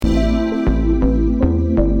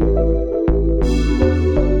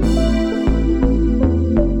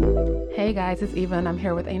guys, it's Eva and I'm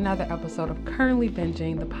here with another episode of Currently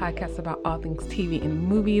Binging, the podcast about all things TV and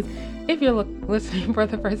movies. If you're listening for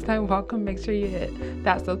the first time, welcome. Make sure you hit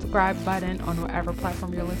that subscribe button on whatever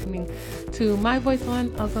platform you're listening to my voice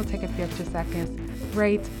on. Also, take a few extra seconds,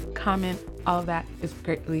 rate, comment, all of that is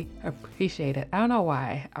greatly appreciated. I don't know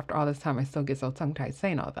why, after all this time, I still get so tongue-tied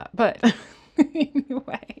saying all that, but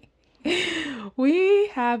anyway. We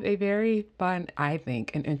have a very fun, I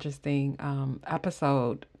think, and interesting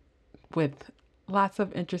episode with lots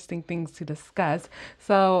of interesting things to discuss.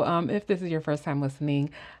 So if this is your first time listening,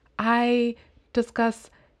 I discuss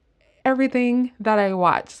everything that I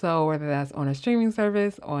watch. So whether that's on a streaming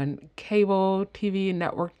service, on cable TV,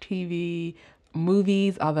 network TV,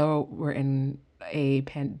 movies, although we're in a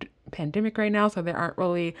pandemic right now, so there aren't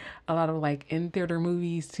really a lot of like in-theater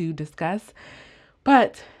movies to discuss.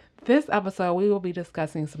 But this episode, we will be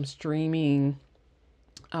discussing some streaming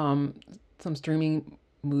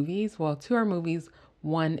movies. Well, two are movies.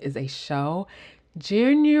 One is a show.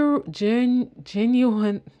 Generally,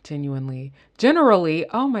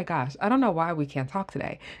 oh my gosh, I don't know why we can't talk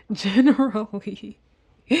today. Generally,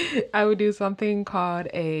 I would do something called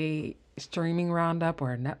a streaming roundup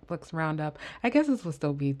or a Netflix roundup. I guess this would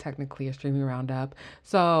still be technically a streaming roundup.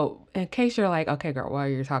 So in case you're like, okay, girl, what are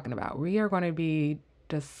you talking about? We are going to be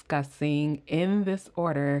discussing in this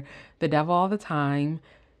order The Devil All the Time,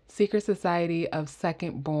 Secret Society of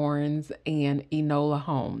Second Borns, and Enola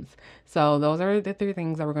Holmes. So those are the three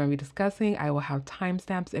things that we're going to be discussing. I will have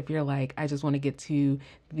timestamps if you're like, I just want to get to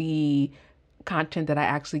the content that I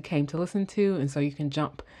actually came to listen to. And so you can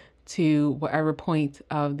jump to whatever point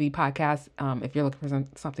of the podcast if you're looking for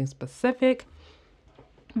something specific.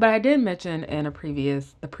 But I did mention in the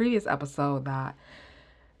previous episode that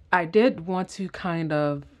I did want to kind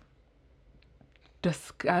of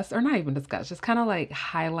discuss, or not even discuss, just kind of like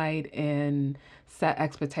highlight and set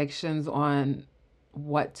expectations on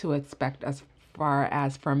what to expect as far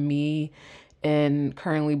as from me in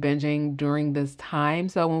currently binging during this time.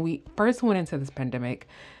 So when we first went into this pandemic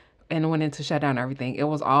and went into shutdown and everything, it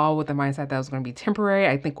was all with the mindset that it was going to be temporary.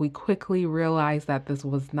 I think we quickly realized that this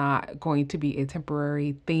was not going to be a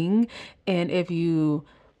temporary thing. And if you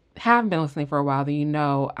have been listening for a while, then you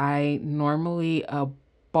know I normally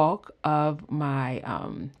bulk of my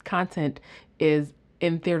content is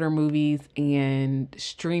in theater movies and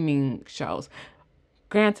streaming shows.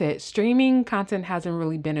 Granted, streaming content hasn't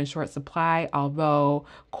really been in short supply, although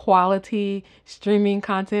quality streaming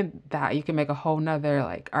content, that you can make a whole nother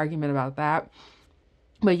like argument about that.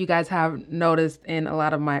 But you guys have noticed in a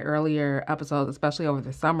lot of my earlier episodes, especially over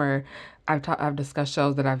the summer, I've discussed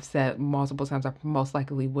shows that I've said multiple times I most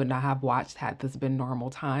likely would not have watched had this been normal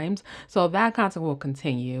times. So that content will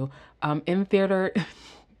continue. In theater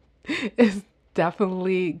is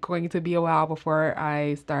definitely going to be a while before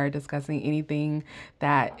I start discussing anything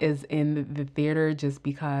that is in the theater, just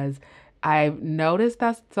because I've noticed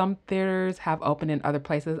that some theaters have opened in other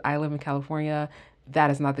places. I live in California.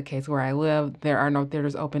 That is not the case where I live. There are no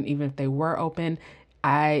theaters open. Even if they were open,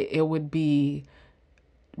 it would be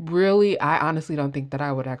really, I honestly don't think that I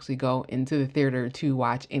would actually go into the theater to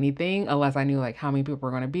watch anything unless I knew like how many people were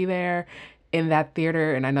going to be there in that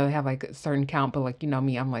theater. And I know they have like a certain count, but like, you know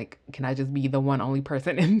me, I'm like, can I just be the one only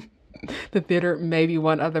person in the theater? Maybe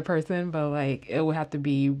one other person, but like it would have to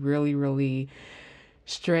be really, really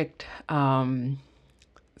strict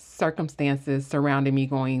circumstances surrounding me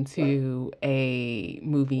going to a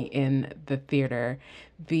movie in the theater.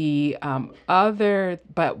 But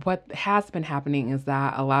what has been happening is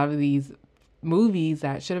that a lot of these movies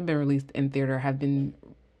that should have been released in theater have been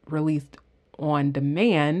released on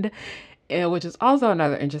demand, which is also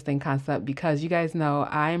another interesting concept because you guys know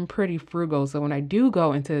I'm pretty frugal. So when I do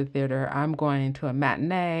go into the theater, I'm going to a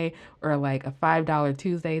matinee or like a $5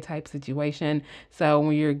 Tuesday type situation. So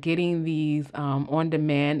when you're getting these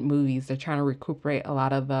on-demand movies, they're trying to recuperate a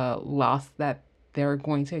lot of the loss that they're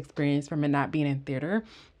going to experience from it not being in theater.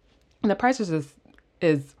 And the price is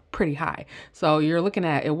pretty high. So you're looking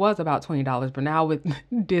at, it was about $20, but now with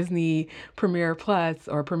Disney Premiere Plus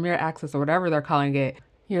or Premiere Access or whatever they're calling it,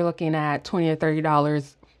 you're looking at $20 or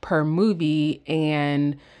 $30 per movie,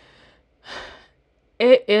 and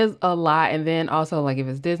it is a lot. And then also, like if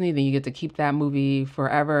it's Disney, then you get to keep that movie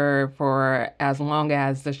forever for as long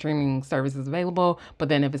as the streaming service is available. But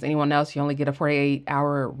then if it's anyone else, you only get a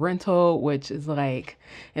 48-hour rental, which is like,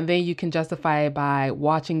 and then you can justify it by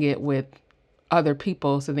watching it with other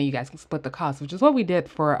people. So then you guys can split the cost, which is what we did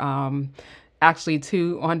for actually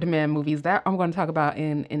two on-demand movies that I'm going to talk about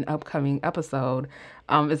in an upcoming episode.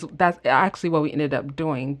 That's actually what we ended up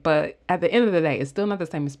doing. But at the end of the day, it's still not the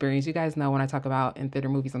same experience. You guys know when I talk about in theater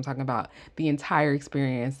movies, I'm talking about the entire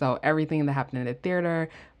experience. So everything that happened in the theater,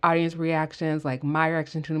 audience reactions, like my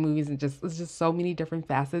reaction to the movies, and just it's just so many different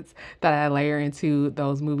facets that I layer into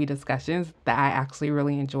those movie discussions that I actually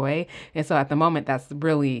really enjoy. And so at the moment, that's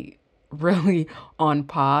really on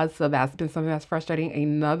pause. So that's been something that's frustrating.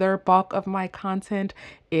 Another bulk of my content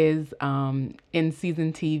is in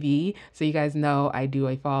season TV. So you guys know I do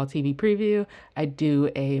a fall TV preview, I do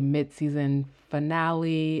a mid season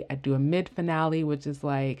finale, I do a mid finale, which is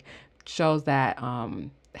like shows that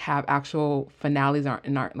have actual finales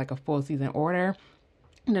aren't like a full season order.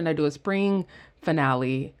 And then I do a spring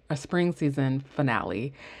finale, a spring season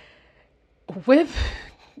finale. With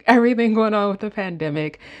everything going on with the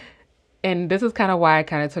pandemic, and this is kind of why I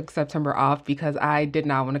kind of took September off, because I did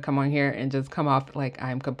not want to come on here and just come off like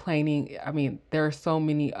I'm complaining. I mean, there are so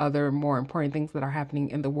many other more important things that are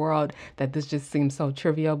happening in the world that this just seems so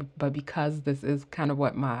trivial. But because this is kind of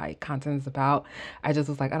what my content is about, I just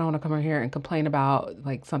was like, I don't want to come on here and complain about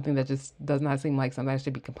like something that just does not seem like something I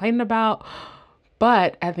should be complaining about.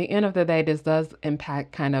 But at the end of the day, this does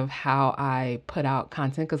impact kind of how I put out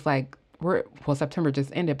content, because like September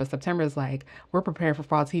just ended, but September is like we're preparing for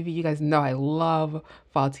fall TV. You guys know I love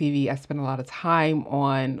fall TV. I spend a lot of time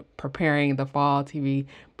on preparing the fall TV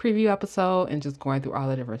preview episode and just going through all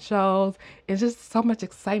the different shows. It's just so much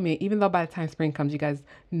excitement. Even though by the time spring comes, you guys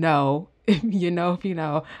know, if you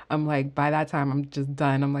know, I'm like by that time I'm just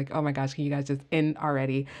done. I'm like, oh my gosh, can you guys just end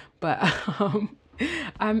already? But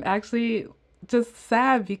I'm actually just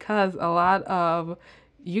sad because a lot of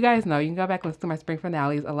you guys know, you can go back and listen to my spring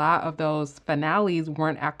finales. A lot of those finales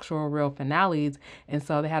weren't actual real finales, and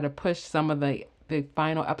so they had to push some of the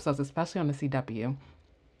final episodes, especially on the CW.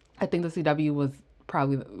 I think the CW was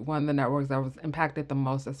probably one of the networks that was impacted the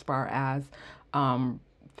most as far as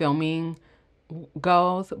filming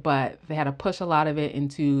goes, but they had to push a lot of it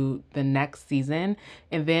into the next season.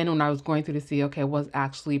 And then when I was going through to see, okay, what's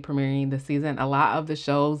actually premiering this season, a lot of the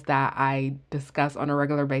shows that I discuss on a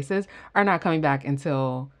regular basis are not coming back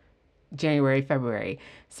until January, February.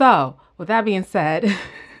 So with that being said,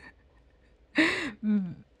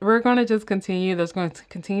 we're going to just continue. There's going to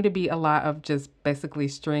continue to be a lot of just basically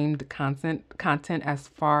streamed content as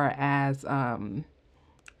far as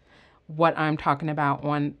what I'm talking about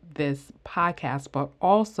on this podcast, but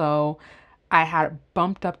also I had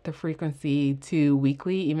bumped up the frequency to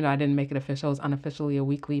weekly, even though I didn't make it official. It was unofficially a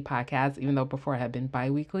weekly podcast, even though before it had been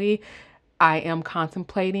bi-weekly. I am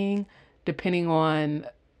contemplating, depending on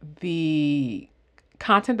the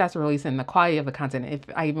content that's released and the quality of the content, if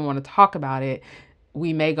I even want to talk about it,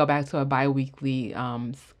 we may go back to a bi-weekly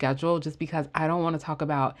schedule, just because I don't want to talk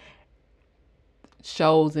about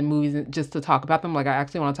shows and movies just to talk about them. Like I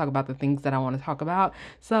actually want to talk about the things that I want to talk about.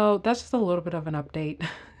 So that's just a little bit of an update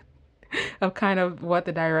of kind of what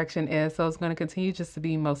the direction is. So it's going to continue just to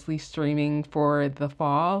be mostly streaming for the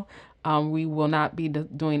fall. We will not be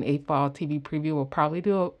doing a fall TV preview. I'll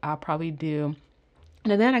probably do,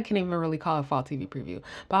 and then I can't even really call it fall TV preview,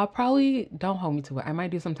 but I'll probably, don't hold me to it, I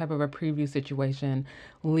might do some type of a preview situation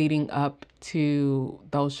leading up to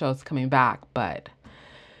those shows coming back. But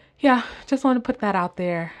yeah, just want to put that out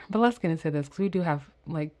there. But let's get into this because we do have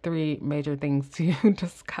like three major things to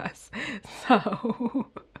discuss. So,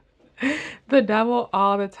 the devil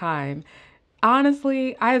all the time.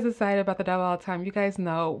 Honestly, I was excited about the devil all the time. You guys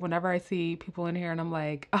know, whenever I see people in here and I'm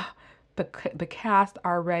like, the cast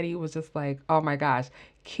already was just like, oh my gosh,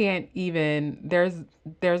 can't even.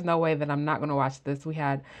 There's no way that I'm not gonna watch this. We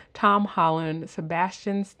had Tom Holland,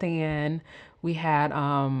 Sebastian Stan. We had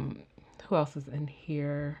who else is in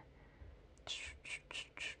here?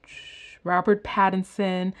 Robert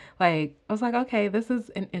Pattinson. Like, I was like, okay, this is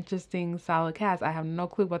an interesting, solid cast. I have no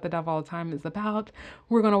clue what The Devil All the Time is about.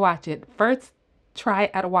 We're going to watch it. First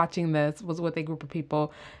try at watching this was with a group of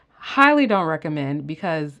people. Highly don't recommend,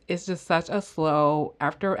 because it's just such a slow,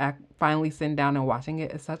 after finally sitting down and watching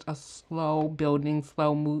it, it's such a slow building,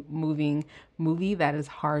 slow moving movie that is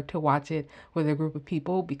hard to watch it with a group of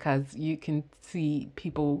people, because you can see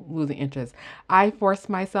people losing interest. I forced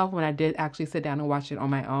myself, when I did actually sit down and watch it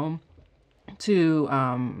on my own, to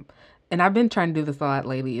and I've been trying to do this a lot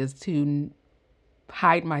lately, is to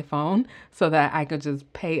hide my phone so that I could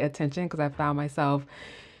just pay attention, because I found myself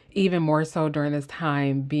even more so during this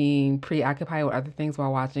time being preoccupied with other things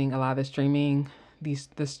while watching a lot of the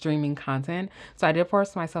streaming content. So I did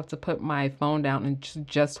force myself to put my phone down and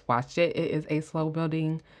just watch it. It is a slow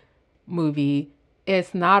building movie.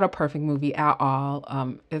 It's not a perfect movie at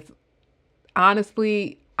all. It's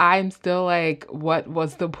honestly, I'm still like, what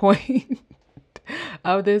was the point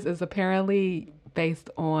of this? Is apparently based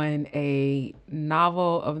on a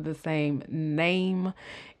novel of the same name,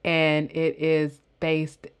 and it is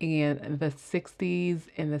based in the 60s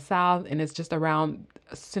in the South, and it's just around,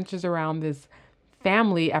 centers around this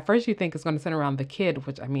family. At first, you think it's going to center around the kid,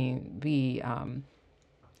 which I mean, the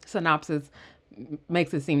synopsis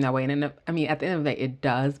makes it seem that way. And I mean, at the end of the day, it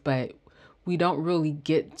does, but we don't really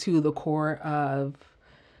get to the core of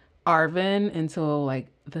Arvin until like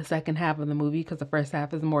the second half of the movie, because the first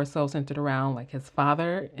half is more so centered around like his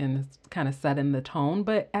father and it's kind of set in the tone.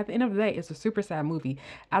 But at the end of the day, it's a super sad movie.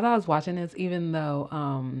 As I was watching this, even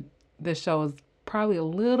though this show is probably a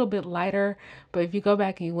little bit lighter, but if you go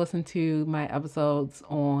back and you listen to my episodes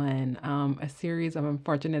on a series of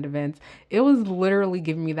unfortunate events, it was literally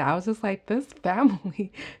giving me that. I was just like, this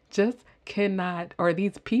family just cannot, or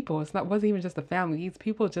these people, it's not, wasn't even just a family, these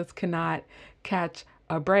people just cannot catch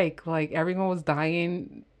a break. Like everyone was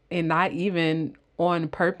dying, and not even on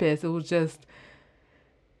purpose. It was just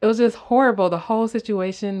horrible. The whole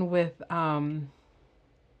situation with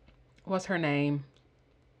what's her name?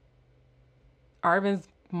 Arvin's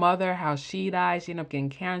mother, how she died. She ended up getting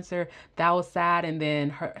cancer. That was sad. And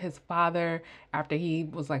then his father, after he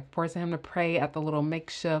was like forcing him to pray at the little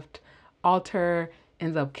makeshift altar,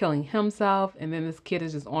 ends up killing himself. And then this kid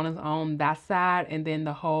is just on his own. That's sad. And then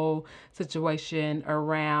the whole situation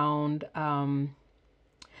around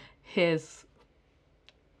his,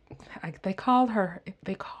 they called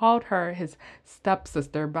her his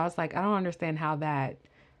stepsister, but I was like, I don't understand how that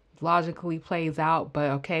logically plays out,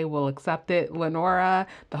 but okay, we'll accept it. Lenora,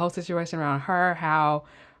 the whole situation around her, how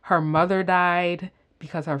her mother died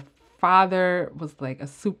because her father was like a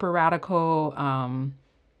super radical, I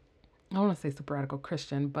don't want to say super radical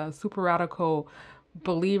Christian, but a super radical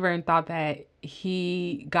believer, and thought that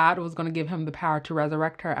God was going to give him the power to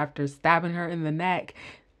resurrect her after stabbing her in the neck,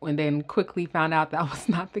 and then quickly found out that was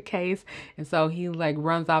not the case. And so he like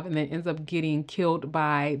runs off and then ends up getting killed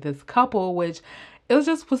by this couple, which it was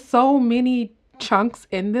just with so many chunks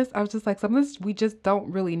in this. I was just like, some of this we just don't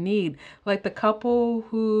really need. Like the couple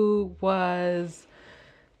who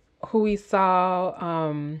we saw,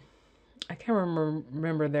 I can't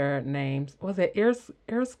remember their names. Was it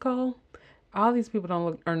Erskull? All these people don't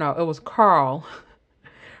look, or no, it was Carl.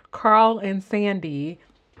 Carl and Sandy.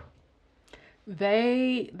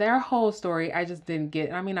 Their whole story I just didn't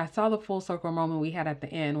get. I mean, I saw the full circle moment we had at the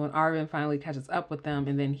end when Arvin finally catches up with them,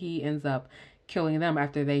 and then he ends up killing them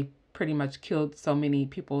after they pretty much killed so many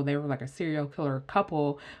people. They were like a serial killer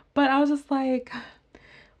couple. But I was just like,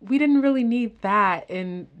 we didn't really need that,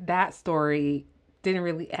 and that story didn't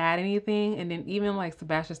really add anything. And then even like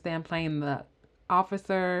Sebastian Stan playing the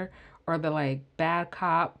officer, or the like bad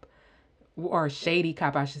cop, or shady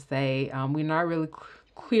cop, I should say. We're not really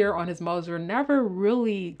clear on his motives. We're never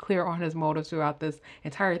really clear on his motives throughout this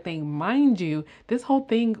entire thing. Mind you, this whole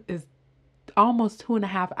thing is almost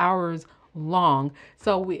 2.5 hours long.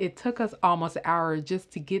 So it took us almost an hour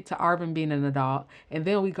just to get to Arvin being an adult, and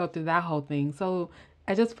then we go through that whole thing. So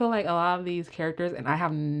I just feel like a lot of these characters, and I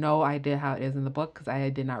have no idea how it is in the book because I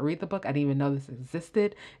did not read the book. I didn't even know this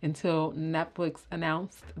existed until Netflix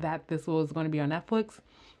announced that this was going to be on Netflix.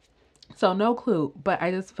 So no clue, but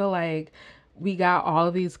I just feel like we got all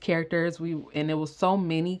of these characters. And it was so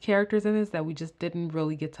many characters in this that we just didn't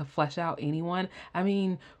really get to flesh out anyone. I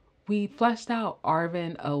mean, we fleshed out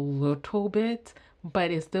Arvin a little bit,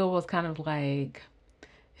 but it still was kind of like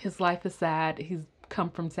his life is sad. He's come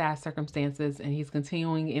from sad circumstances, and he's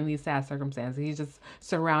continuing in these sad circumstances. He's just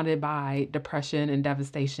surrounded by depression and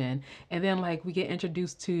devastation. And then like we get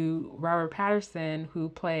introduced to Robert Patterson, who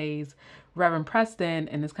plays Reverend Preston,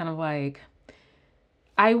 and it's kind of like,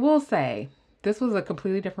 I will say this was a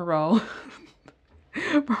completely different role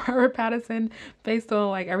for Robert Pattinson based on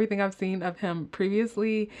like everything I've seen of him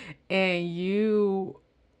previously. And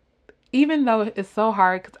even though it's so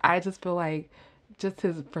hard, because I just feel like just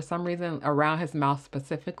his, for some reason around his mouth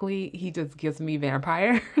specifically, he just gives me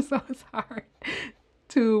vampire. So it's hard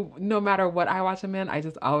to, no matter what I watch him in, I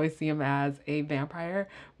just always see him as a vampire.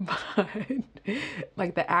 But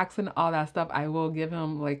like the accent, all that stuff, I will give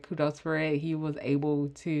him like kudos for it. He was able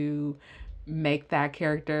to make that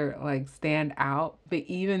character like stand out. But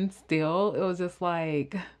even still, it was just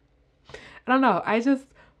like, I don't know. I just,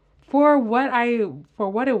 for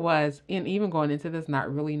what it was, and even going into this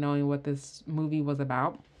not really knowing what this movie was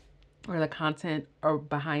about or the content or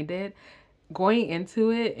behind it, going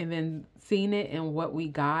into it and then seeing it and what we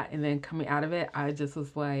got and then coming out of it, I just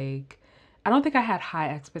was like, I don't think I had high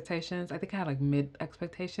expectations. I think I had like mid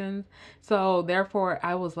expectations. So therefore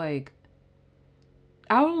I was like,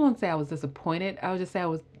 I don't want to say I was disappointed. I would just say I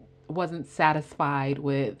was wasn't satisfied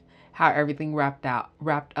with how everything wrapped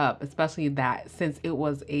up, especially that since it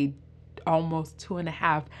was a almost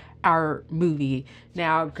 2.5 hour movie.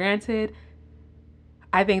 Now, granted,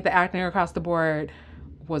 I think the acting across the board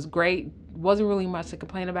was great. Wasn't really much to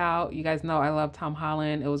complain about. You guys know I love Tom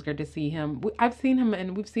Holland. It was good to see him. I've seen him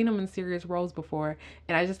and we've seen him in serious roles before,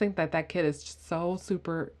 and I just think that that kid is just so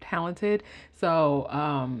super talented. So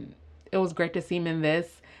it was great to see him in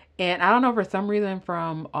this. And I don't know, for some reason,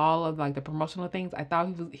 from all of like the promotional things, I thought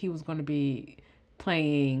he was going to be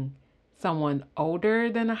playing someone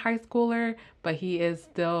older than a high schooler, but he is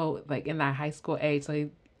still like in that high school age. So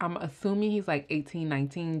I'm assuming he's like 18,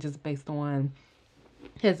 19, just based on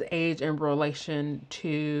his age in relation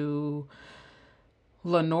to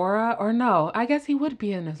Lenora. Or no, I guess he would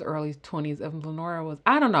be in his early 20s if Lenora was.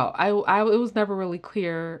 I don't know. It was never really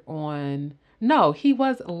clear on. No, he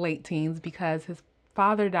was late teens because his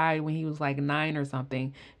father died when he was like 9 or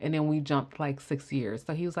something, and then we jumped like 6 years,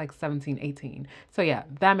 so he was like 17, 18. So yeah,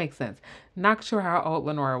 that makes sense. Not sure how old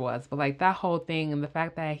Lenora was, but like that whole thing and the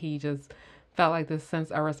fact that he just felt like this sense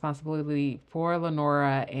of responsibility for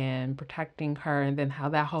Lenora and protecting her, and then how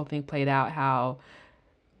that whole thing played out, how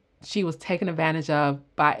she was taken advantage of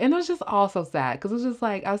by, and it was just all so sad because it was just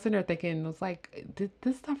like I was sitting there thinking, it was like, did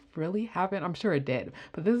this stuff really happen? I'm sure it did,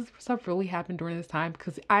 but this stuff really happened during this time,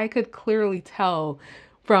 because I could clearly tell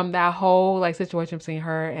from that whole like situation between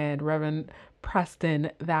her and Reverend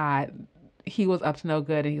Preston that he was up to no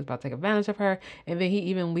good and he was about to take advantage of her, and then he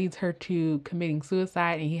even leads her to committing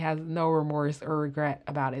suicide, and he has no remorse or regret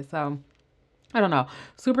about it. So I don't know,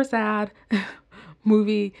 super sad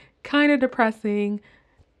movie, kind of depressing,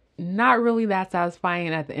 not really that satisfying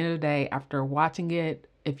at the end of the day after watching it.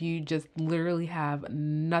 If you just literally have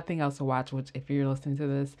nothing else to watch, which if you're listening to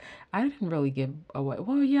this, I didn't really give away.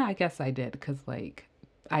 Well, yeah, I guess I did, because like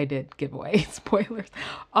I did give away spoilers.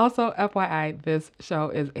 Also, FYI, this show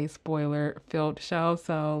is a spoiler filled show.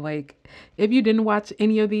 So like if you didn't watch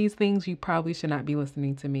any of these things, you probably should not be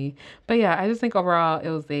listening to me. But yeah, I just think overall it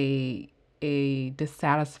was a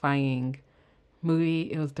dissatisfying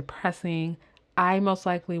movie. It was depressing. I most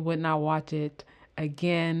likely would not watch it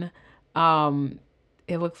again. Um,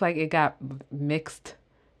 it looks like it got mixed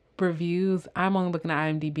reviews. I'm only looking at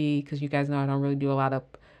IMDb because you guys know I don't really do a lot of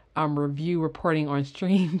review reporting on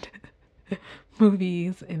streamed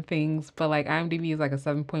movies and things, but like IMDb is like a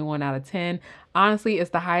 7.1 out of 10. Honestly,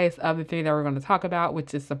 it's the highest of the three that we're going to talk about,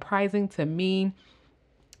 which is surprising to me.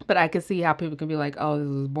 But I can see how people can be like, oh, this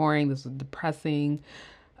is boring, this is depressing.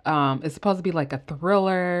 It's supposed to be like a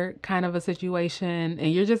thriller kind of a situation,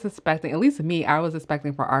 and you're just expecting, at least me, I was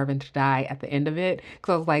expecting for Arvin to die at the end of it,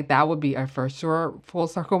 because I was like, that would be a for sure full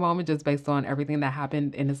circle moment just based on everything that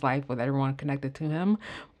happened in his life with everyone connected to him.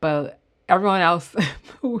 But everyone else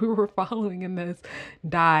who we were following in this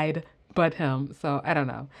died but him. So I don't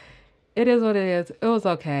know. It is what it is. It was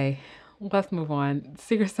okay. Let's move on.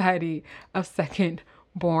 Secret Society of Second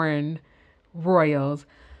Born Royals.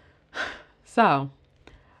 So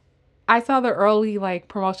I saw the early like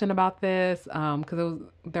promotion about this because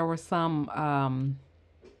there were some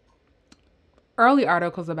early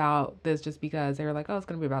articles about this, just because they were like, oh, it's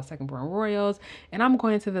gonna be about second born royals, and I'm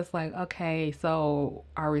going to this like, okay, so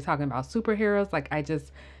are we talking about superheroes? Like I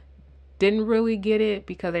just didn't really get it,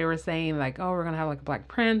 because they were saying like, oh, we're gonna have like a black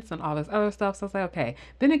prince and all this other stuff. So I was like, okay.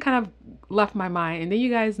 Then it kind of left my mind, and then you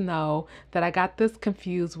guys know that I got this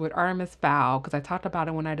confused with Artemis Fowl, because I talked about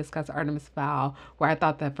it when I discussed Artemis Fowl, where I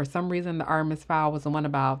thought that for some reason the Artemis Fowl was the one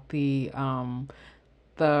about the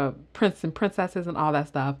prince and princesses and all that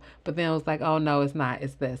stuff, but then it was like, oh no, it's not,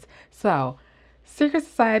 it's this. So Secret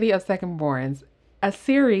Society of Secondborns, a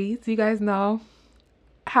series. You guys know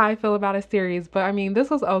how I feel about a series, but I mean,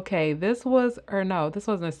 this was okay. This was, or no, this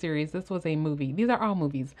wasn't a series. This was a movie. These are all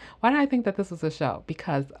movies. Why did I think that this was a show?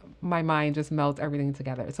 Because my mind just melts everything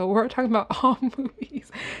together. So we're talking about all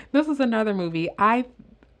movies. This is another movie.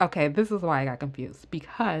 Okay, this is why I got confused,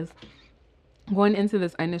 because going into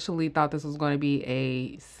this, I initially thought this was going to be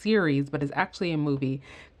a series, but it's actually a movie.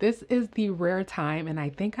 This is the rare time, and I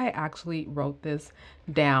think I actually wrote this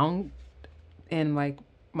down in like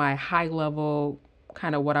my high level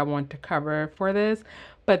kind of what I want to cover for this.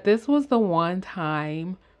 But this was the one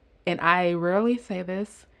time, and I rarely say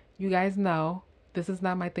this, you guys know this is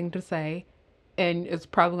not my thing to say, and it's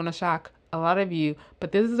probably going to shock a lot of you,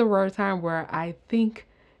 but this is a rare time where I think,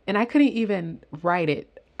 and I couldn't even write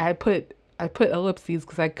it. I put ellipses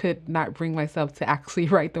because I could not bring myself to actually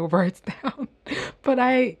write the words down. But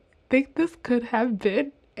I think this could have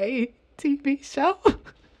been a TV show.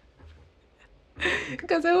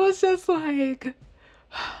 Because it was just like,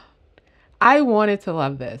 I wanted to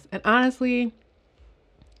love this. And honestly,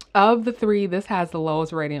 Of the three, this has the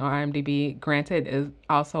lowest rating on IMDb. Granted, is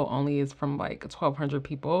also only is from like 1,200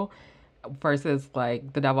 people versus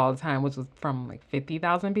like The Devil All the Time, which was from like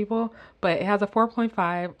 50,000 people. But it has a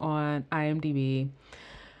 4.5 on IMDb.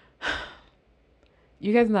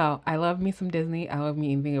 You guys know I love me some Disney. I love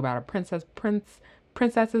me anything about a princesses,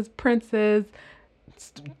 princes.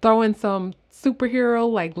 Throw in some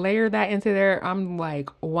superhero, like layer that into there. I'm like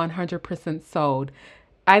 100% sold.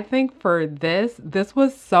 I think for this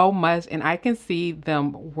was so much, and I can see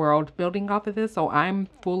them world building off of this. So I'm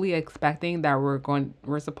fully expecting that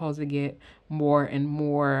we're supposed to get more and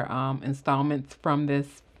more installments from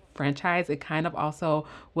this franchise. It kind of also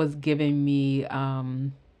was giving me,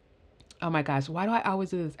 oh my gosh, why do I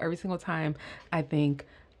always do this every single time I think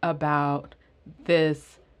about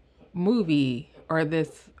this movie or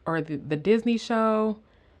the Disney show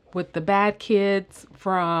with the bad kids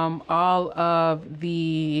from all of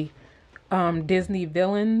the Disney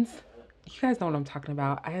villains. You guys know what I'm talking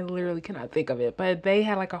about. I literally cannot think of it, but they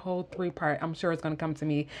had like a whole three-part. I'm sure it's going to come to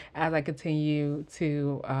me as I continue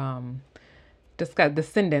to discuss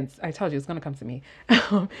Descendants. I told you it's going to come to me.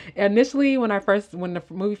 Initially, when the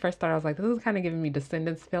movie first started, I was like, this is kind of giving me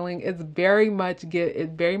Descendants feeling. It very much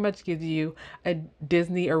gives you a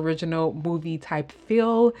Disney original movie type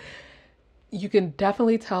feel. You can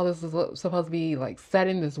definitely tell this is supposed to be like set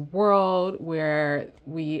in this world where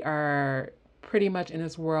we are pretty much in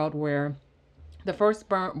this world where the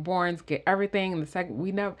firstborns get everything, and the second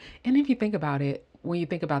we never. And if you think about it, when you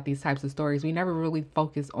think about these types of stories, we never really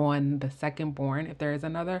focus on the second born. If there is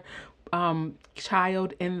another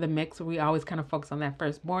child in the mix, we always kind of focus on that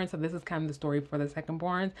firstborn. So this is kind of the story for the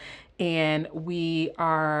secondborns, and we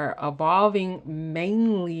are evolving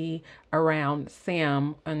mainly around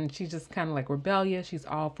Sam, and she's just kind of like rebellious. She's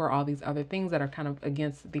all for all these other things that are kind of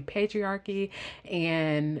against the patriarchy,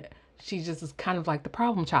 and she just is kind of like the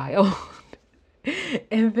problem child.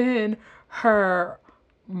 And then her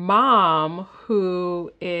mom,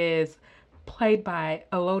 who is played by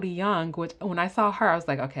Elodie Young, which when I saw her, I was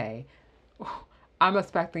like, okay, I'm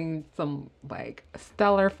expecting some like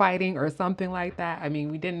stellar fighting or something like that. I mean,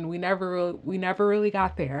 we never really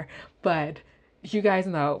got there, but you guys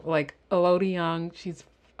know, like Elodie Young, she's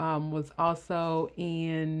was also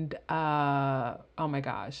in oh my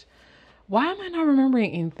gosh, why am I not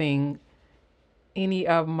remembering any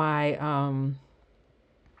of my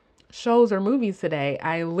shows or movies today?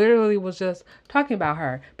 I literally was just talking about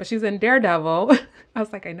her, but she's in Daredevil. I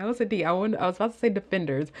was like, I know it's a D. I was about to say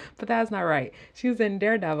Defenders, but that's not right. She was in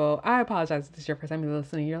Daredevil. I apologize if this is your first time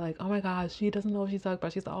listening. You're like, oh my gosh, she doesn't know what she's talking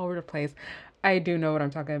about. She's all over the place. I do know what I'm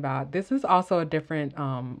talking about. This is also a different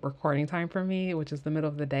recording time for me, which is the middle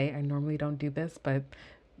of the day. I normally don't do this, but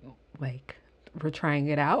like we're trying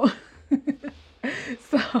it out.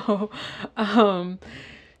 So, um,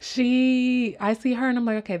 I see her and I'm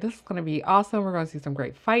like, okay, this is gonna be awesome. We're gonna see some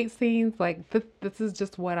great fight scenes. Like this is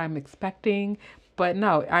just what I'm expecting. But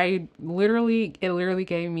no, it literally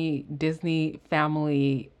gave me Disney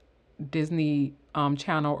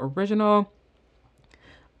Channel original.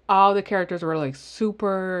 All the characters were like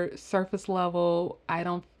super surface level. I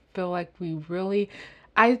don't feel like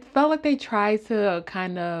I felt like they tried to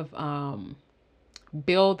kind of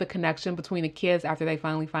build the connection between the kids after they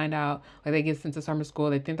finally find out, like they get sent to summer school.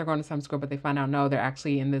 They think they're going to summer school, but they find out no, they're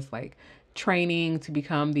actually in this like training to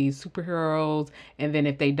become these superheroes. And then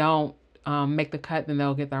if they don't make the cut, then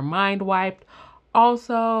they'll get their mind wiped.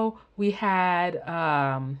 Also, we had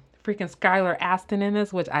freaking Skylar Aston in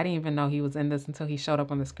this, which I didn't even know he was in this until he showed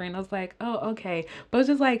up on the screen. I was like, oh, okay. But it's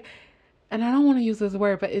just like, and I don't want to use this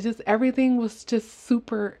word, but it's just everything was just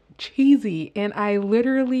super cheesy. And I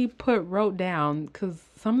literally wrote down because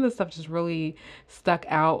some of the stuff just really stuck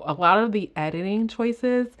out. A lot of the editing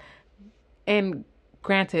choices, and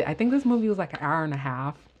granted, I think this movie was like an hour and a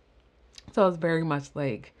half. So it's very much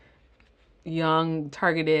like young,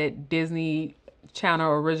 targeted Disney Channel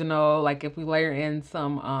original. Like if we layer in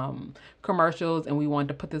some commercials and we wanted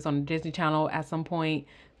to put this on the Disney Channel at some point,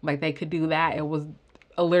 like they could do that. It was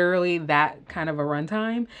literally that kind of a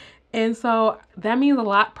runtime. And so that means a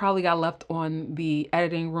lot probably got left on the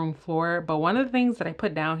editing room floor. But one of the things that I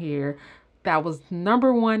put down here that was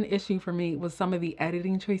number one issue for me was some of the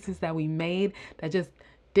editing choices that we made that just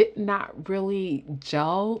did not really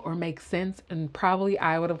gel or make sense. And probably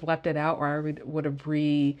I would have left it out, or I would have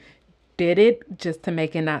redid it just to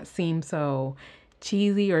make it not seem so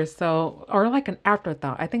cheesy or like an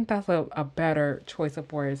afterthought. I think that's a better choice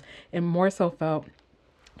of words, and more so felt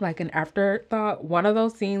like an afterthought. One of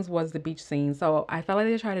those scenes was the beach scene. So I felt like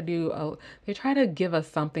they try to give us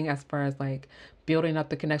something as far as like building up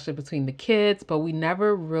the connection between the kids, but we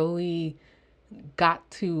never really got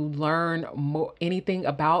to learn more anything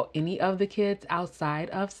about any of the kids outside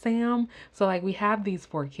of Sam. So like we have these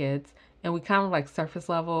four kids and we kind of like surface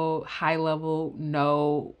level, high level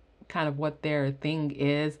know kind of what their thing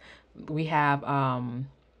is. We have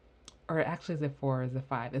or actually is it four or is it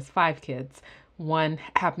five? It's five kids. One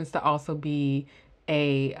happens to also be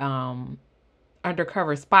a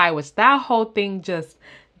undercover spy, which that whole thing just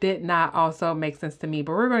did not also make sense to me,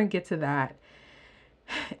 but we're going to get to that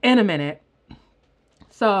in a minute.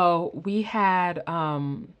 So we had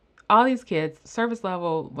all these kids, service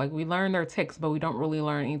level, like we learn their ticks, but we don't really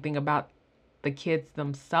learn anything about the kids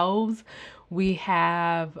themselves. We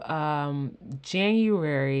have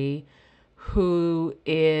January, who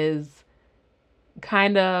is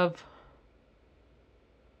kind of,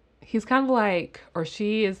 he's kind of like, or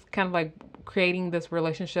she is kind of like creating this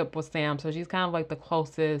relationship with Sam. So she's kind of like the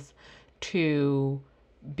closest to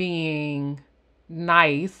being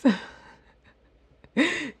nice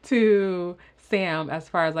to Sam as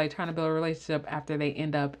far as like trying to build a relationship after they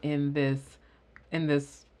end up in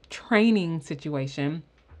this training situation.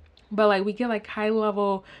 But like we get like high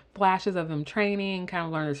level flashes of them training, kind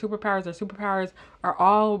of learn their superpowers. Their superpowers are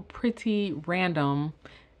all pretty random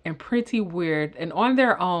and pretty weird and on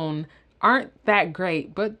their own aren't that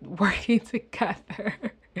great, but working together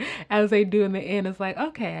as they do in the end, it's like,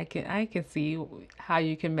 okay, I can see how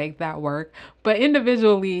you can make that work. But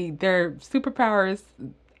individually, their superpowers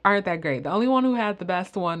aren't that great. The only one who had the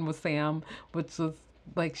best one was Sam, which was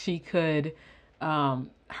like she could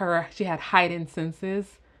she had heightened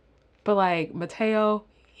senses. But like Mateo,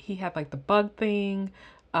 he had like the bug thing.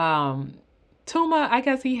 Um Tuma, I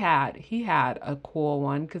guess he had a cool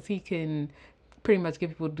one because he can pretty much get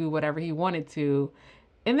people to do whatever he wanted to.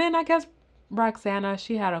 And then I guess Roxana,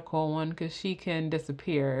 she had a cool one because she can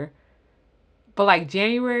disappear. But like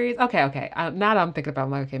January's, okay. Now that I'm thinking about it,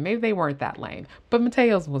 I'm like, okay, maybe they weren't that lame. But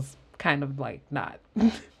Mateo's was kind of like not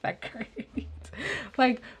that great.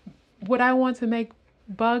 Like, would I want to make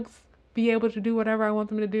bugs be able to do whatever I want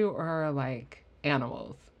them to do, or like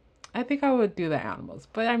animals? I think I would do the animals,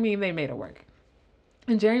 but I mean, they made it work.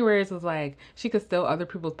 And January's was like, she could steal other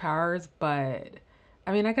people's powers, but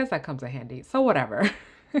I mean, I guess that comes in handy. So, whatever.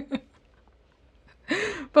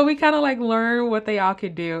 But we kind of like learn what they all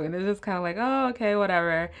could do, and it's just kind of like, oh, okay,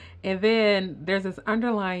 whatever. And then there's this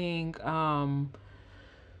underlying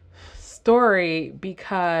story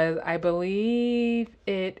because I believe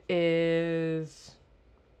it is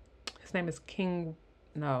his name is King.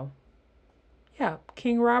 No, yeah,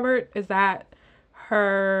 King Robert. Is that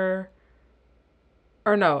her?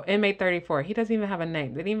 Or no, inmate 34. He doesn't even have a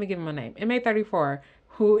name. They didn't even give him a name. Inmate 34,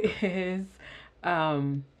 who is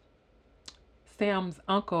um Sam's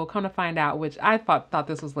uncle, come to find out, which I thought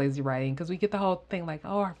this was lazy writing because we get the whole thing like,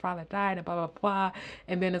 oh, her father died and blah blah blah,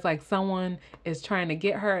 and then it's like someone is trying to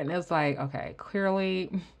get her, and it's like, okay, clearly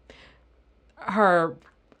her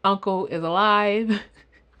uncle is alive.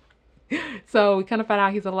 So we kind of find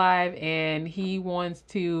out he's alive, and he wants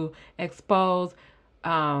to expose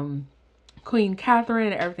um, Queen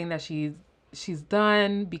Catherine and everything that she's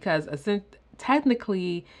done because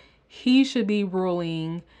technically he should be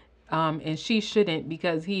ruling and she shouldn't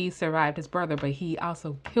because he survived his brother, but he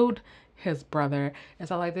also killed his brother. And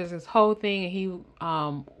so like there's this whole thing, and he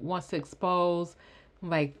wants to expose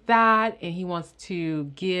like that, and he wants to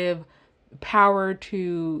give power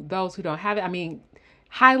to those who don't have it. I mean,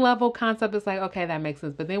 high level concept is like, okay, that makes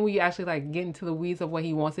sense. But then when you actually like get into the weeds of what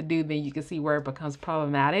he wants to do, then you can see where it becomes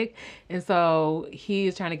problematic. And so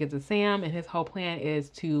he's trying to get to Sam, and his whole plan is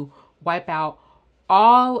to wipe out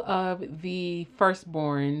all of the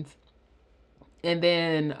firstborns, and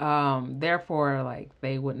then therefore like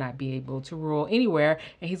they would not be able to rule anywhere.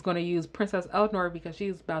 And he's going to use Princess Eleanor because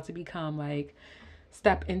she's about to become like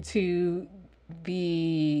step the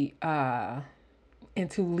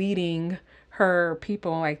into leading her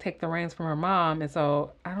people and like take the reins from her mom. And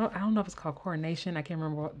so I don't know if it's called coronation. I can't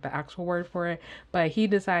remember what the actual word for it, but he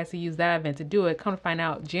decides to use that event to do it. Come to find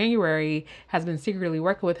out, January has been secretly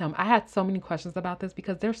working with him. I had so many questions about this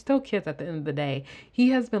because they're still kids at the end of the day. He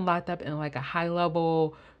has been locked up in like a high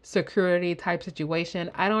level security type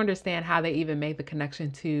situation. I don't understand how they even made the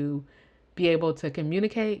connection to be able to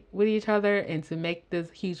communicate with each other and to make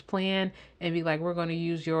this huge plan and be like, we're going to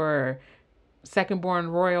use your second born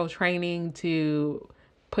royal training to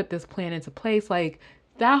put this plan into place. Like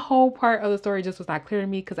that whole part of the story just was not clear to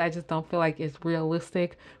me because I just don't feel like it's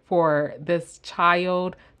realistic for this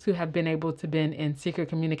child to have been able to been in secret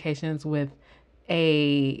communications with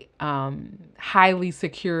a highly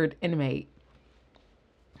secured inmate.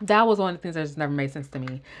 That was one of the things that just never made sense to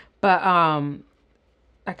me. But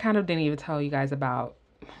I kind of didn't even tell you guys about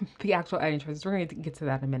the actual editing choices. We're going to get to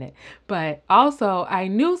that in a minute. But also, I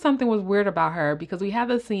knew something was weird about her because we had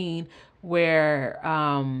the scene where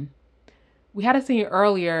we had a scene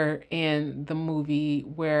earlier in the movie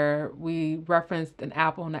where we referenced an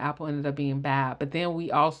apple and the apple ended up being bad. But then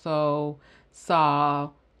we also saw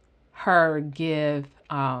her give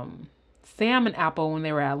Sam an apple when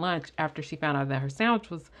they were at lunch after she found out that her sandwich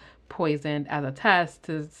was poisoned as a test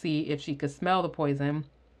to see if she could smell the poison.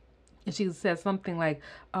 And she said something like,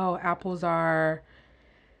 "Oh, apples are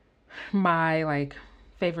my like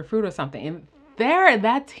favorite fruit or something." And there,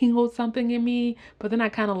 that tingled something in me, but then I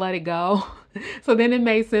kind of let it go. So then it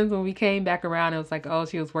made sense when we came back around. It was like, oh,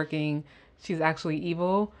 she was working, she's actually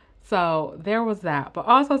evil. So there was that. But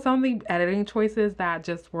also some of the editing choices that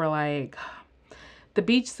just were like, the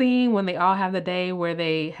beach scene when they all have the day where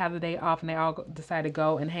they have the day off and they all decide to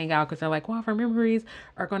go and hang out because they're like, well, if our memories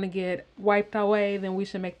are going to get wiped away, then we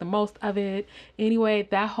should make the most of it. Anyway,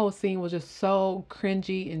 that whole scene was just so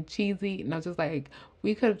cringy and cheesy. And I was just like,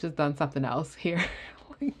 we could have just done something else here.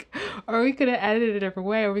 Like, or we could have added it a different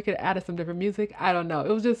way, or we could have added some different music. I don't know. It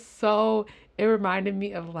was just so, it reminded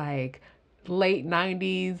me of like late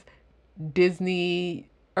 90s Disney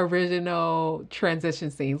original transition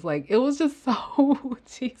scenes. Like it was just so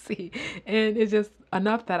cheesy. And it's just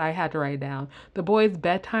enough that I had to write down. The boys'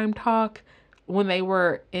 bedtime talk when they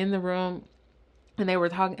were in the room and they were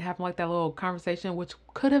talking, having like that little conversation, which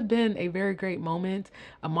could have been a very great moment,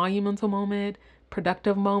 a monumental moment,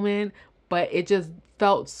 productive moment, but it just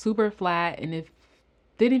felt super flat and it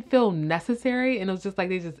didn't feel necessary. And it was just like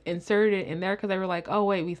they just inserted it in there because they were like, oh,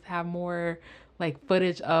 wait, we have more like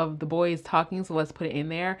footage of the boys talking, so let's put it in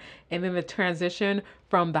there. And then the transition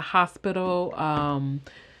from the hospital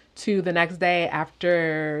to the next day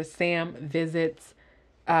after Sam visits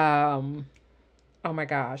um, oh my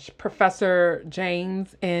gosh, Professor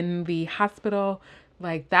James in the hospital,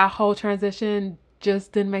 like that whole transition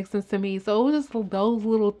just didn't make sense to me. So it was just those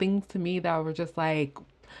little things to me that were just like,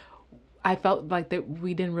 I felt like that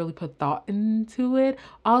we didn't really put thought into it.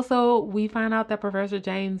 Also, we find out that Professor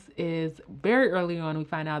James is very early on. We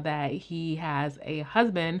find out that he has a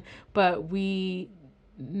husband, but we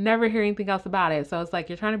never hear anything else about it. So it's like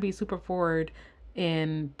you're trying to be super forward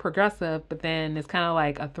and progressive, but then it's kind of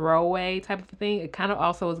like a throwaway type of thing. It kind of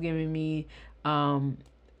also was giving me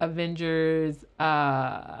Avengers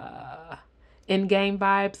Endgame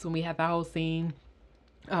vibes when we had that whole scene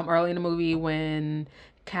early in the movie when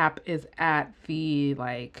Cap is at the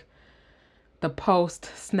like the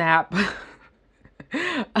post snap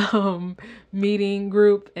meeting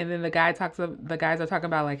group, and then the guys are talking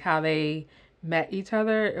about like how they met each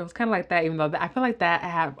other. It was kind of like that, even though I feel like that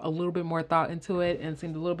had a little bit more thought into it and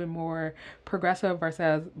seemed a little bit more progressive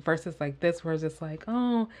versus like this, where it's just like,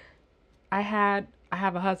 oh, I have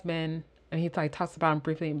a husband, and he like talks about him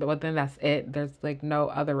briefly, but then that's it. There's like no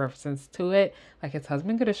other reference to it. Like his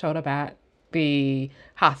husband could have showed up at the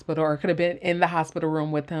hospital or could have been in the hospital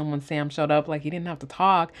room with him when Sam showed up. Like he didn't have to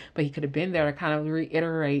talk, but he could have been there to kind of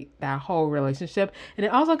reiterate that whole relationship. And it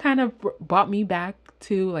also kind of brought me back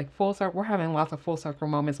to like full circle. We're having lots of full circle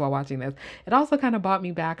moments while watching this. It also kind of brought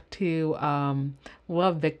me back to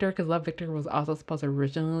Love Victor, because Love Victor was also supposed to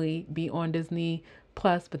originally be on Disney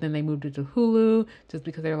Plus, but then they moved it to Hulu just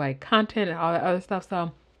because they're like content and all that other stuff.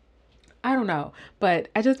 So I don't know, but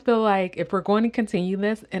I just feel like if we're going to continue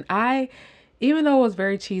this, and even though it was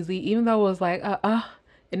very cheesy, even though it was like,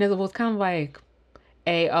 and it was kind of like,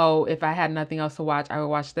 if I had nothing else to watch, I would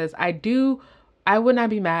watch this. I would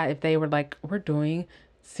not be mad if they were like, we're doing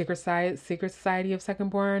Secret Society of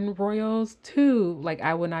Second Born Royals too. Like,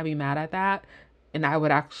 I would not be mad at that, and I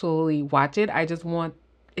would actually watch it. I just want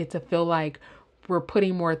it to feel like we're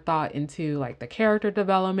putting more thought into like the character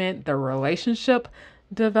development, the relationship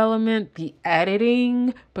development, the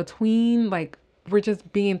editing between like we're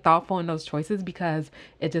just being thoughtful in those choices, because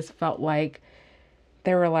it just felt like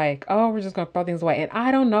they were like, oh, we're just gonna throw things away. And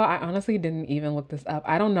I don't know. I honestly didn't even look this up.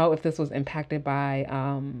 I don't know if this was impacted by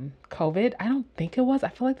COVID. I don't think it was. I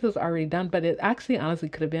feel like this was already done, but it actually honestly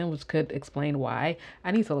could have been, which could explain why. I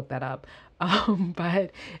need to look that up. But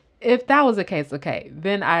if that was the case, okay,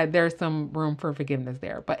 then there's some room for forgiveness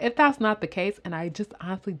there. But if that's not the case, and I just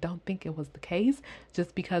honestly don't think it was the case,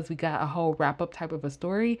 just because we got a whole wrap up type of a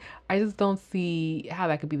story, I just don't see how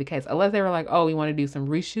that could be the case. Unless they were like, oh, we want to do some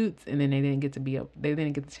reshoots, and then they didn't get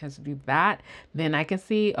the chance to do that. Then I can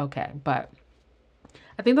see, okay. But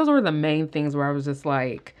I think those were the main things where I was just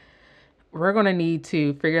like, we're gonna need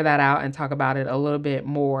to figure that out and talk about it a little bit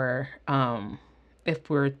more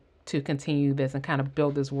if we're to continue this and kind of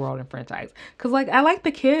build this world and franchise. Because like I like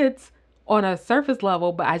the kids on a surface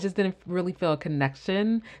level, but I just didn't really feel a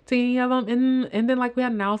connection to any of them. And then like we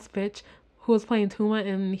had Niles Fitch who was playing Tuma,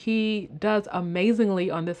 and he does amazingly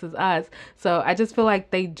on This Is Us. So I just feel like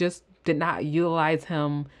they just did not utilize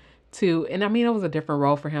him to, and I mean it was a different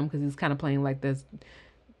role for him because he's kind of playing like this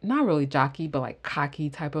not really jockey, but like cocky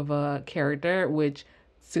type of a character, which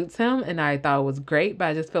suits him. And I thought it was great, but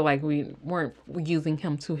I just feel like we weren't using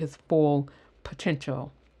him to his full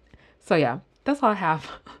potential. So yeah, that's all I have.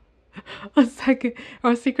 A second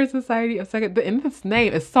or Secret Society. A second. The end of this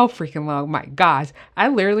name is so freaking long. My gosh, I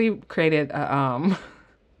literally created an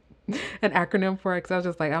acronym for it because I was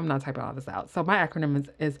just like, I'm not typing all this out. So my acronym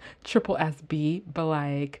is triple SB, but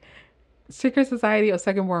like Secret Society of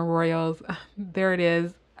Second Born Royals. There it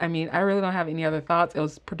is. I mean, I really don't have any other thoughts. It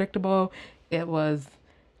was predictable. It was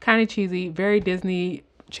kind of cheesy, very Disney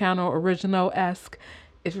Channel original esque.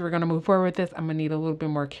 If we're gonna move forward with this, I'm gonna need a little bit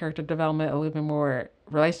more character development, a little bit more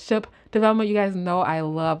relationship development. You guys know I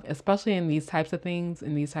love, especially in these types of things,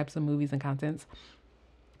 in these types of movies and contents.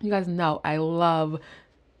 You guys know I love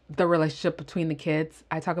the relationship between the kids.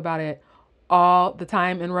 I talk about it all the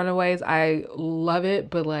time in Runaways. I love it,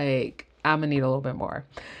 but like I'm gonna need a little bit more.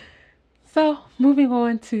 So moving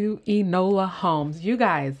on to Enola Holmes. You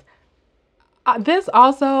guys, this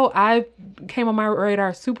also I came on my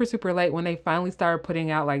radar super super late when they finally started putting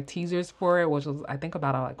out like teasers for it, which was I think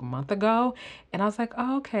about like a month ago, and I was like,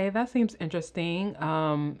 oh, okay, that seems interesting.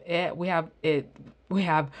 We have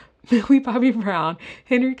Millie Bobby Brown,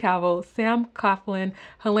 Henry Cavill, Sam Claflin,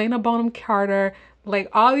 Helena Bonham Carter, like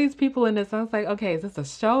all these people in this. I was like, okay, is this a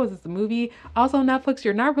show? Is this a movie? Also, Netflix,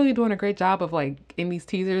 you're not really doing a great job of like in these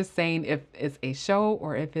teasers saying if it's a show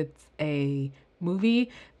or if it's a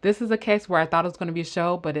movie. This is a case where I thought it was going to be a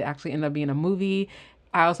show, but it actually ended up being a movie.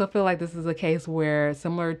 I also feel like this is a case where,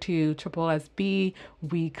 similar to Triple SB,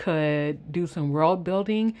 we could do some world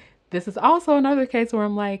building. This is also another case where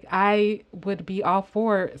I'm like, I would be all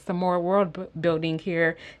for some more world building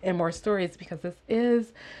here and more stories because this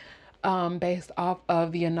is based off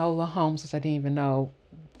of the Enola Holmes, which I didn't even know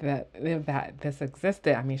that this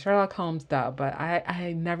existed. I mean, Sherlock Holmes, duh, but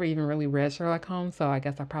I never even really read Sherlock Holmes, so I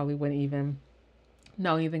guess I probably wouldn't even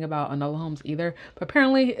know anything about Enola Holmes either. But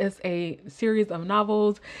apparently, it's a series of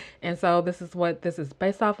novels, and so this is what this is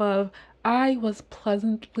based off of. I was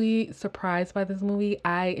pleasantly surprised by this movie.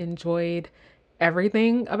 I enjoyed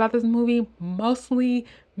everything about this movie, mostly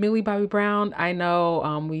Millie Bobby Brown. I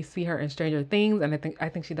know we see her in Stranger Things, and I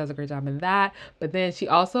think she does a great job in that. But then she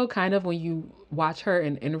also kind of, when you watch her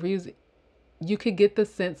in interviews, you could get the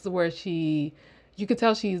sense where you could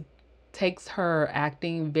tell she takes her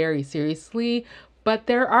acting very seriously. But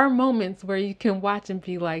there are moments where you can watch and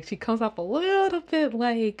be like, she comes off a little bit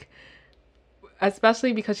like,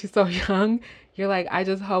 especially because she's so young, you're like, I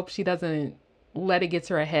just hope she doesn't let it get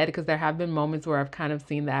to her head because there have been moments where I've kind of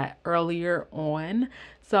seen that earlier on.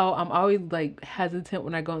 So I'm always like hesitant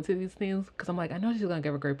when I go into these things because I'm like, I know she's gonna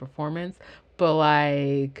give a great performance, but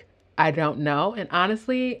like I don't know. And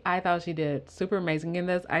honestly, I thought she did super amazing in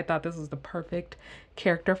this. I thought this was the perfect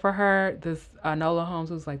character for her. This Nola Holmes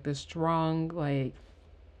was like this strong, like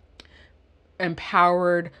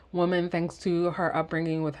empowered woman thanks to her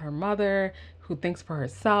upbringing with her mother who thinks for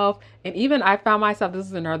herself. And even I found myself, this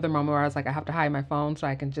is another moment where I was like, I have to hide my phone so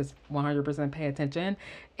I can just 100% pay attention.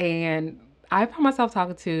 And I found myself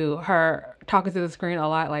talking to the screen a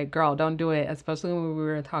lot, like, girl, don't do it. Especially when we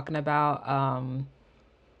were talking about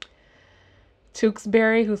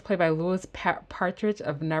Tewksbury, who's played by Louis Partridge.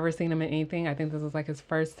 I've never seen him in anything. I think this is like his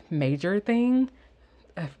first major thing.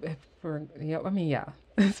 If we're, yeah, I mean, yeah,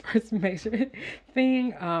 his first major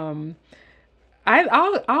thing. I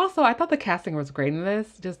thought the casting was great in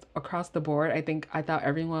this, just across the board. I thought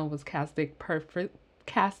everyone was casted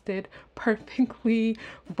perfectly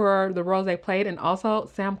for the roles they played, and also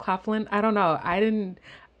Sam Claflin. I don't know, I didn't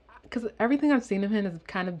because everything I've seen of him has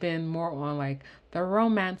kind of been more on like the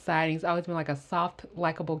romance side. He's always been like a soft,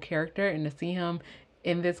 likable character, and to see him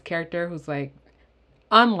in this character who's like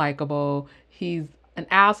unlikable. He's an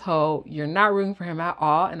asshole. You're not rooting for him at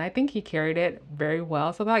all, and I think he carried it very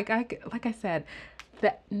well. So like I said,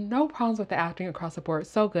 that no problems with the acting across the board.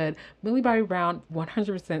 So good. Millie Bobby Brown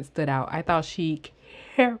 100% stood out. I thought she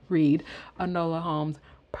carried Enola Holmes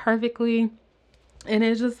perfectly. And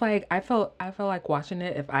it's just like I felt like watching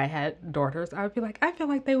it. If I had daughters, I would be like, I feel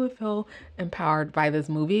like they would feel empowered by this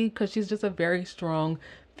movie because she's just a very strong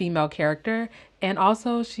female character. And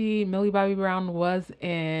also, Millie Bobby Brown was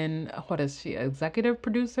in, what is she, executive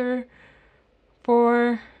producer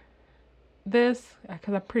for this?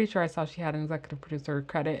 Because I'm pretty sure I saw she had an executive producer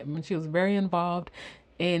credit when she was very involved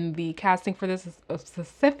in the casting for this,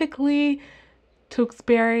 specifically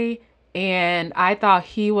Tewksbury. And I thought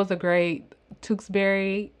he was a great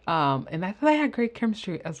Tewksbury. And I thought they had great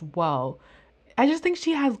chemistry as well. I just think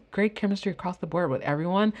she has great chemistry across the board with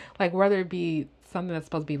everyone. Like whether it be something that's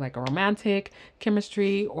supposed to be like a romantic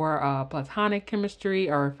chemistry or a platonic chemistry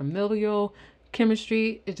or familial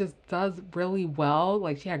chemistry, it just does really well.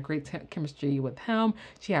 Like she had great chemistry with him.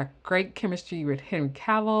 She had great chemistry with Henry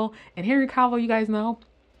Cavill. And Henry Cavill, you guys know,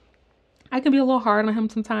 I can be a little hard on him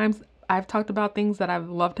sometimes. I've talked about things that I've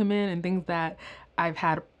loved him in and things that I've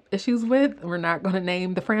had issues with. We're not going to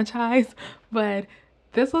name the franchise, but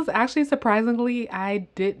this was actually surprisingly, I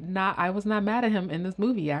was not mad at him in this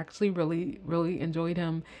movie. I actually really, really enjoyed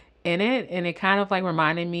him in it. And it kind of like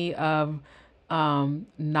reminded me of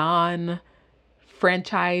non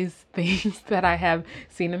franchise things that I have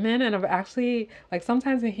seen him in. And I've actually, like,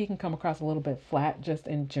 sometimes he can come across a little bit flat just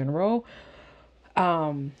in general.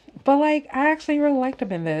 Um, but like I actually really liked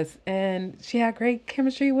him in this, and she had great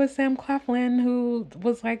chemistry with Sam Claflin, who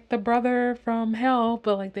was like the brother from Hell,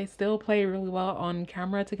 but like they still play really well on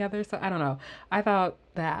camera together. So I don't know. I thought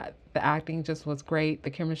that the acting just was great. The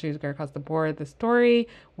chemistry was great across the board. The story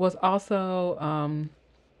was also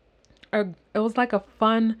it was like a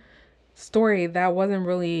fun story that wasn't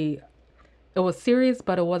really. It was serious,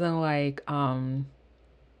 but it wasn't like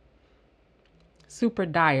super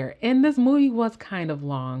dire. And this movie was kind of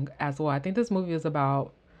long as well. I think this movie is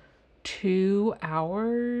about 2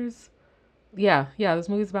 hours. Yeah, this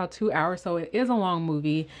movie is about 2 hours, so it is a long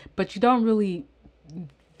movie, but you don't really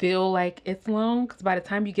feel like it's long because by the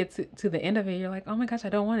time you get to the end of it, you're like, oh my gosh, I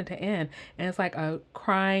don't want it to end. And it's like a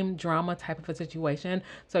crime drama type of a situation.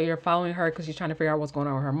 So you're following her because she's trying to figure out what's going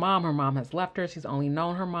on with her mom. Her mom has left her. She's only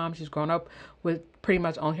known her mom. She's grown up with pretty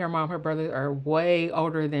much only her mom. Her brothers are way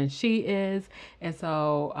older than she is. And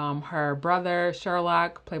so her brother,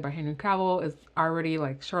 Sherlock, played by Henry Cavill, is already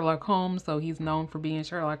like Sherlock Holmes. So he's known for being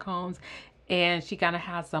Sherlock Holmes. And she kind of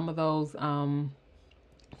has some of those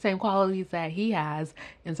same qualities that he has.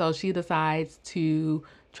 And so she decides to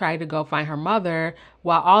try to go find her mother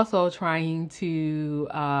while also trying to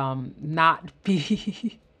not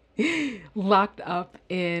be locked up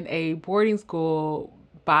in a boarding school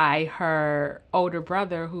by her older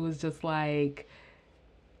brother, who is just like,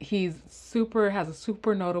 has a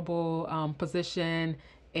super notable position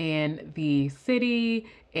in the city,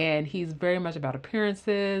 and he's very much about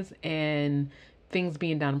appearances and things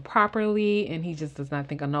being done properly, and he just does not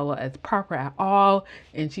think Enola is proper at all,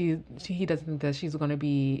 and he doesn't think that she's going to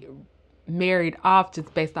be married off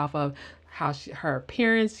just based off of her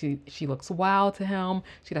appearance. She looks wild to him.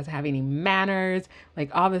 She doesn't have any manners, like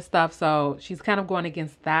all this stuff. So she's kind of going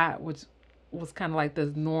against that, which was kind of like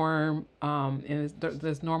this norm, and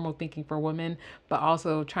this normal thinking for women, but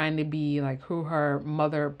also trying to be like who her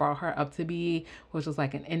mother brought her up to be, which was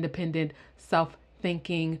like an independent,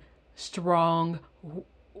 self-thinking, strong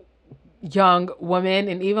young woman.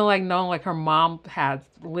 And even like knowing like her mom has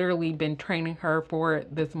literally been training her for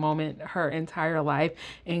this moment her entire life,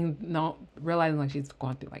 and not realizing like she's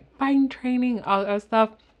going through like fighting training, all that stuff.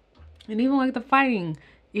 And even like the fighting,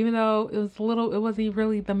 even though it wasn't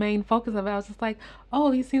really the main focus of it, I was just like, oh,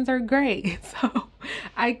 these scenes are great. So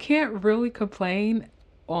I can't really complain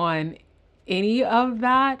on any of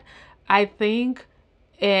that, I think.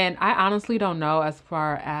 And I honestly don't know as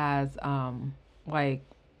far as like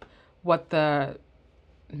what the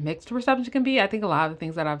mixed reception can be. I think a lot of the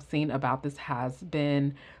things that I've seen about this has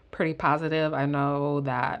been pretty positive. I know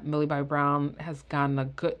that Millie Bobby Brown has gotten a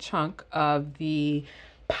good chunk of the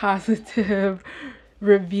positive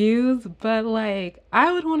reviews, but like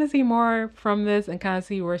I would want to see more from this and kind of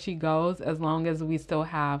see where she goes, as long as we still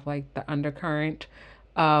have like the undercurrent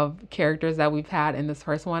of characters that we've had in this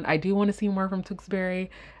first one. I do want to see more from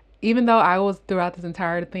Tewksbury, even though I was throughout this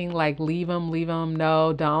entire thing like, leave him,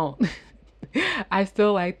 no, don't. I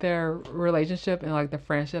still like their relationship and like the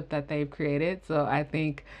friendship that they've created. So I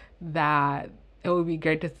think that it would be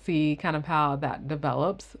great to see kind of how that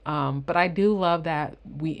develops. But I do love that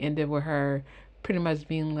we ended with her pretty much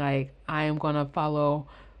being like, I am gonna follow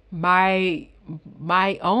my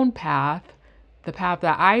my own path, the path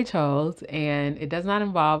that I chose, and it does not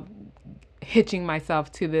involve hitching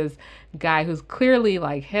myself to this guy who's clearly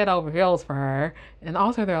like head over heels for her. And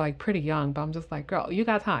also they're like pretty young, but I'm just like, girl, you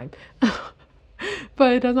got time.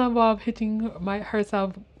 But it doesn't involve hitching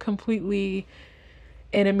herself completely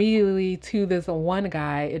and immediately to this one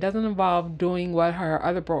guy. It doesn't involve doing what her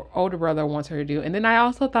older brother wants her to do. And then I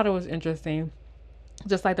also thought it was interesting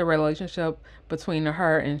just like the relationship between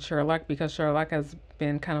her and Sherlock, because Sherlock has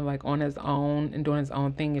been kind of like on his own and doing his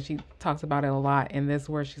own thing, and she talks about it a lot in this,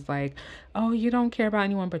 where she's like, oh, you don't care about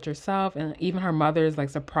anyone but yourself. And even her mother is like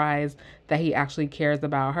surprised that he actually cares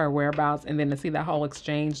about her whereabouts. And then to see that whole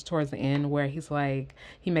exchange towards the end where he's like,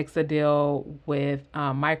 he makes a deal with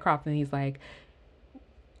Mycroft, and he's like,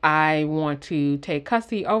 I want to take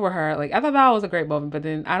custody over her. Like, I thought that was a great moment, but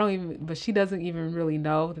then but she doesn't even really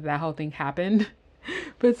know that that whole thing happened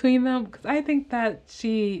between them, because I think that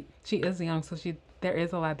she is young, so there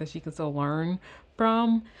is a lot that she can still learn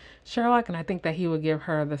from Sherlock, and I think that he would give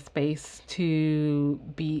her the space to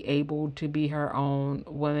be able to be her own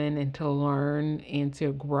woman and to learn and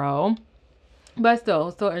to grow. But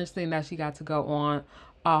still interesting that she got to go on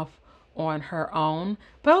off on her own.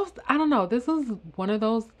 But I don't know, this was one of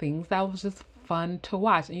those things that was just fun to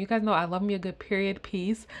watch. And you guys know I love me a good period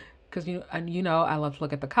piece, because you know I love to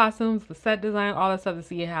look at the costumes, the set design, all that stuff, to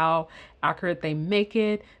see how accurate they make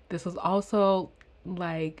it. This was also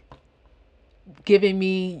like giving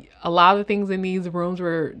me a lot of things in these rooms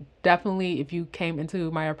were definitely, if you came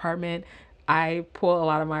into my apartment, I pull a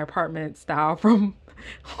lot of my apartment style from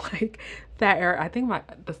like that era. I think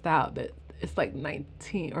the style that it's like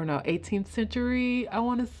 19 or no 18th century, I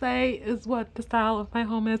want to say, is what the style of my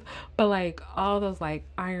home is. But like all those like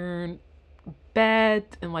iron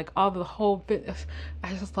beds and like all the whole bit,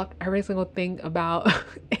 I just love every single thing about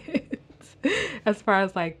it. As far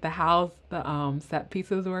as like the house, the set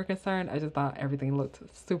pieces were concerned, I just thought everything looked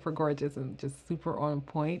super gorgeous and just super on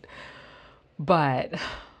point. But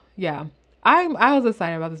yeah, I was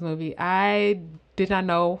excited about this movie. I did not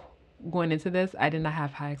know going into this. I did not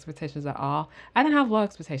have high expectations at all. I didn't have low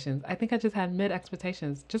expectations. I think I just had mid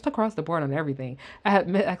expectations, just across the board on everything. I had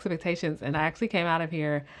mid expectations, and I actually came out of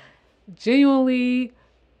here genuinely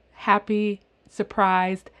happy,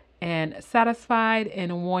 surprised, and satisfied,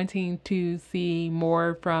 and wanting to see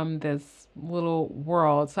more from this little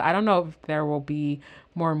world. So I don't know if there will be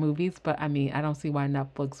more movies, but I mean, I don't see why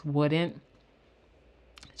Netflix wouldn't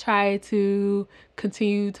try to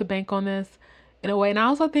continue to bank on this in a way. And I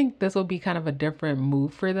also think this will be kind of a different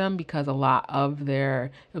move for them, because a lot of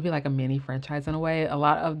it'll be like a mini franchise in a way. A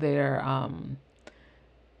lot of their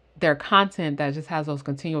content that just has those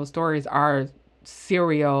continual stories are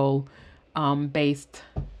serial based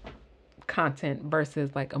content versus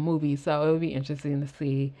like a movie. So it would be interesting to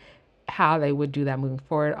see how they would do that moving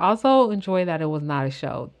forward. Also enjoy that it was not a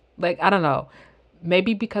show. Like, I don't know,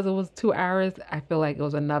 maybe because it was 2 hours, I feel like it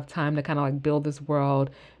was enough time to kind of like build this world,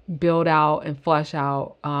 build out and flesh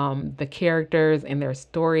out the characters and their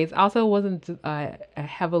stories. Also, it wasn't a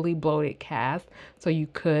heavily bloated cast, so you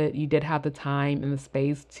did have the time and the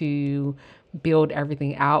space to build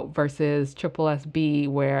everything out, versus Triple SB,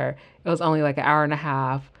 where it was only like an hour and a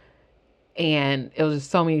half, and it was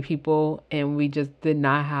just so many people, and we just did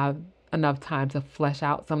not have enough time to flesh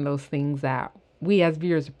out some of those things that we as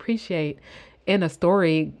viewers appreciate in a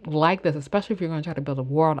story like this, especially if you're going to try to build a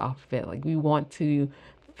world off of it. Like, we want to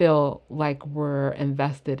feel like we're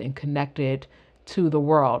invested and connected to the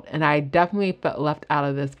world. And I definitely felt left out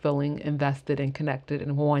of this, feeling invested and connected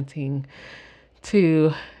and wanting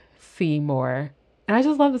to see more. And I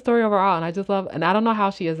just love the story overall. And I don't know how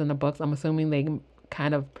she is in the books. I'm assuming they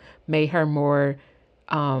kind of made her more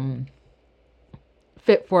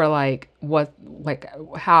fit for like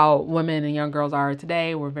how women and young girls are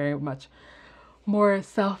today. We're very much more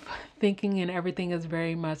self-thinking, and everything is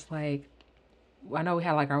very much like, I know we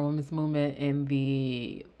had like our women's movement in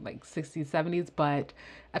the like 60s, 70s, but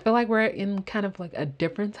I feel like we're in kind of like a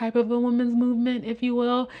different type of a women's movement, if you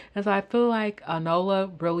will. And so I feel like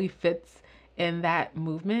Enola really fits in that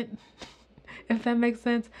movement, if that makes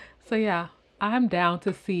sense. So yeah, I'm down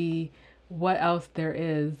to see what else there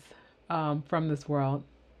is from this world.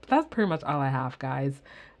 But that's pretty much all I have, guys.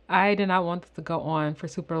 I did not want this to go on for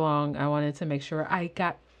super long. I wanted to make sure I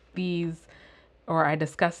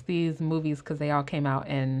discussed these movies because they all came out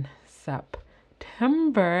in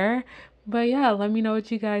September. But yeah, let me know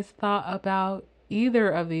what you guys thought about either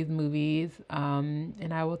of these movies.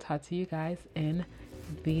 And I will talk to you guys in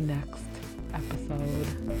the next episode.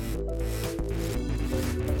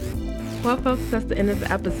 Well, folks, that's the end of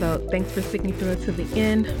the episode. Thanks for sticking through it to the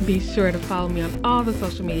end. Be sure to follow me on all the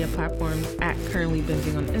social media platforms at Currently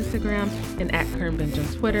Binging on Instagram and at Current Binge on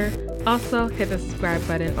Twitter. Also, hit the subscribe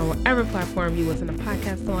button on whatever platform you listen to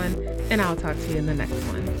podcasts on, and I'll talk to you in the next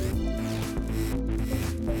one.